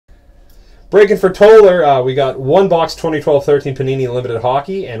Breaking for Toler, we got one box 2012-13 Panini Limited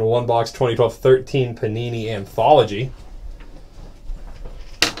Hockey and one box 2012-13 Panini Anthology.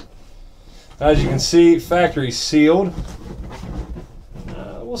 As you can see, factory sealed.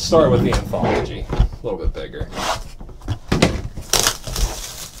 We'll start with the Anthology, a little bit bigger.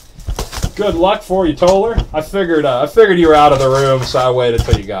 Good luck for you, Toler. I figured you were out of the room, so I waited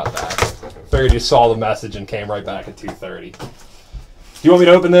till you got back. Figured you saw the message and came right back at 2:30. Do you want me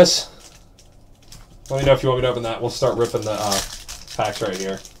to open this? Let me know if you want me to open that. We'll start ripping the packs right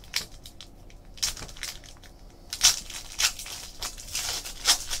here.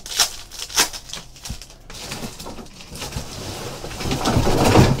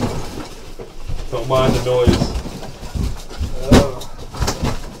 Don't mind the noise.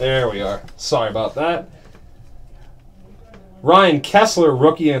 There we are. Sorry about that. Ryan Kessler,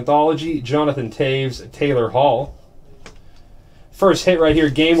 Rookie Anthology. Jonathan Taves, Taylor Hall. First hit right here,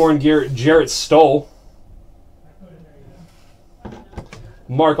 game-worn gear, Jarrett Stoll.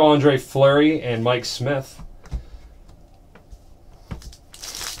 Marc-Andre Fleury and Mike Smith.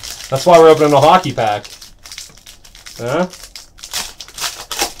 That's why we're opening a hockey pack. Huh?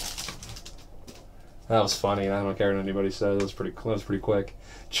 That was funny. I don't care what anybody says. That was pretty quick.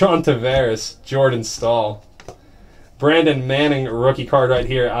 John Tavares, Jordan Stahl. Brandon Manning, rookie card right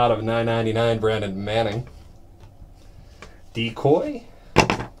here out of $9.99. Brandon Manning. Decoy.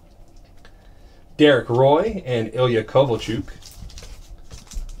 Derek Roy and Ilya Kovalchuk.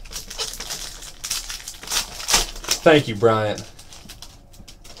 Thank you, Bryant.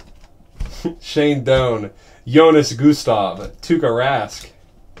 Shane Doan. Jonas Gustav. Tuukka Rask.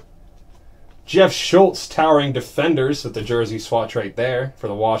 Jeff Schultz, Towering Defenders with the jersey swatch right there for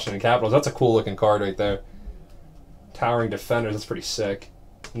the Washington Capitals. That's a cool looking card right there. Towering Defenders, that's pretty sick.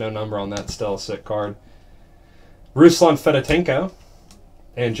 No number on that, still a sick card. Ruslan Fedotenko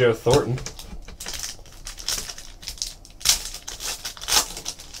and Joe Thornton.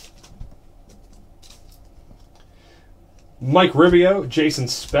 Mike Rubio, Jason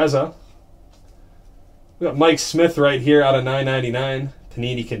Spezza. We got Mike Smith right here out of $9.99.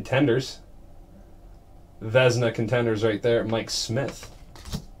 Panini Contenders. Vezina Contenders right there. Mike Smith.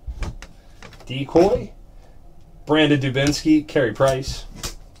 Decoy. Brandon Dubinsky, Carey Price.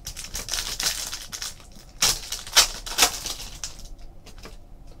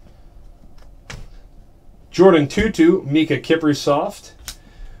 Jordan Tutu, Mika Kiprusov.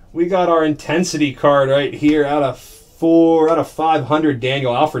 We got our Intensity card right here out of 500,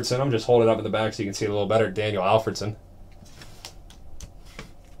 Daniel Alfredsson. I'm just holding it up in the back so you can see it a little better. Daniel Alfredsson.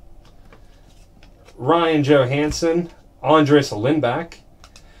 Ryan Johansson, Andres Lindback.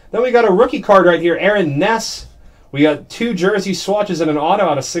 Then we got a rookie card right here, Aaron Ness. We got two jersey swatches and an auto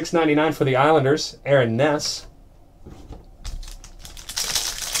out of $6.99 for the Islanders. Aaron Ness.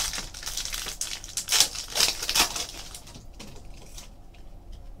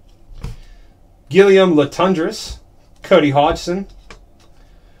 Guillaume Latundris, Cody Hodgson.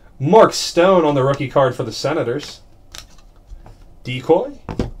 Mark Stone on the rookie card for the Senators. Decoy.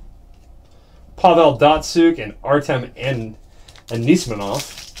 Pavel Datsyuk and Artem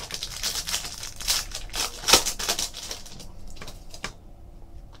Anisimov.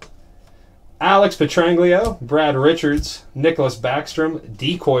 Alex Pietrangelo, Brad Richards, Nicholas Backstrom,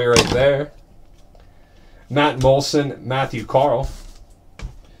 Decoy right there. Matt Molson, Matthew Carl.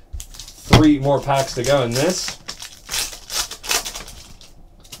 3 more packs to go in this.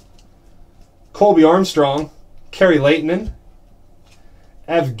 Colby Armstrong, Kerry Leitonen,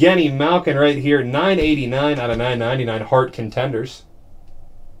 Evgeny Malkin right here, $9.89 out of $9.99 Hart Contenders.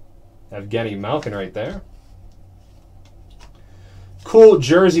 Evgeny Malkin right there. Cool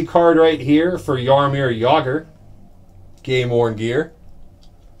jersey card right here for Jaromir Jagr. Game-worn gear.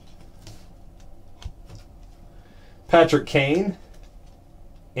 Patrick Kane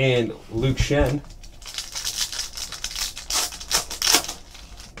and Luke Shen.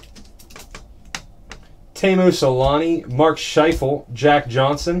 Teemu Solani, Mark Scheifele, Jack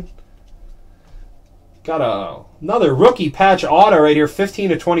Johnson. Got another rookie patch auto right here,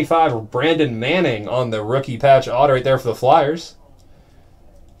 15/25. Brandon Manning on the rookie patch auto right there for the Flyers.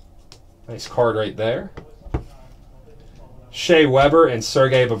 Nice card right there. Shea Weber and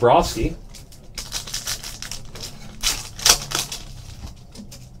Sergei Bobrovsky.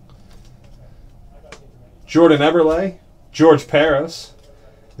 Jordan Eberle, George Parros,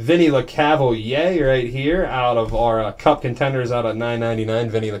 Vinny LeCavalier right here out of our Cup Contenders out of $9.99.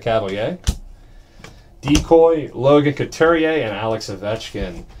 Vinny LeCavalier. Decoy, Logan Couturier, and Alex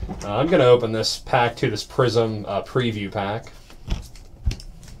Ovechkin. I'm going to open this pack to this Prism preview pack.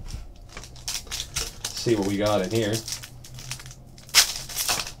 See what we got in here.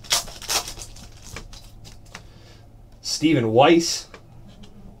 Stephen Weiss.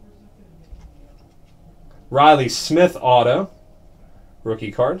 Riley Smith auto.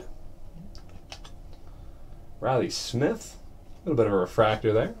 Rookie card. Riley Smith. A little bit of a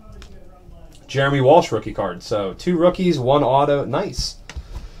refractor there. Jeremy Walsh rookie card. So 2 rookies, 1 auto. Nice.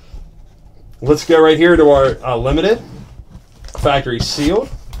 Let's go right here to our limited. Factory sealed.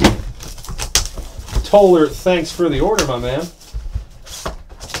 Toler, thanks for the order, my man.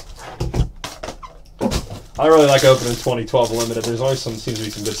 I really like opening 2012 limited. There's always seems to be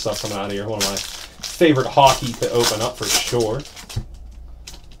some good stuff coming out of here. One of my favorite hockey to open up for sure.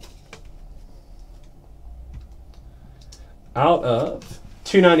 Out of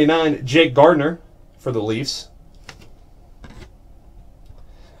 $2.99, Jake Gardner for the Leafs.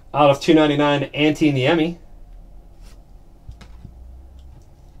 Out of $2.99, Antti Niemi.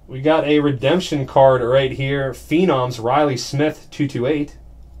 We got a redemption card right here. Phenoms, Riley Smith, 228.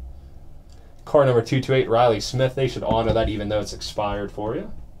 Card number 228, Riley Smith. They should honor that even though it's expired for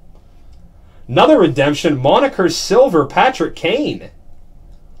you. Another redemption, Moniker Silver, Patrick Kane.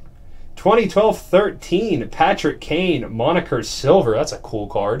 2012-13, Patrick Kane, Moniker Silver. That's a cool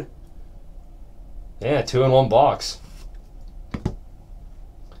card. Yeah, 2-in-1 box.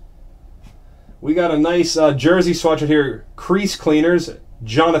 We got a nice jersey swatch here. Crease Cleaners,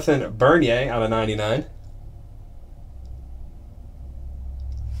 Jonathan Bernier out of 99.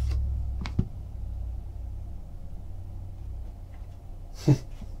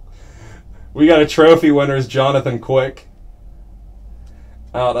 We got a trophy winners, Jonathan Quick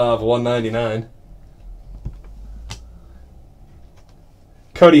out of 199.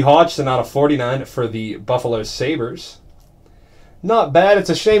 Cody Hodgson out of 49 for the Buffalo Sabres. Not bad. It's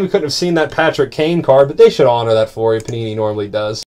a shame we couldn't have seen that Patrick Kane card, but they should honor that for you. Panini normally does.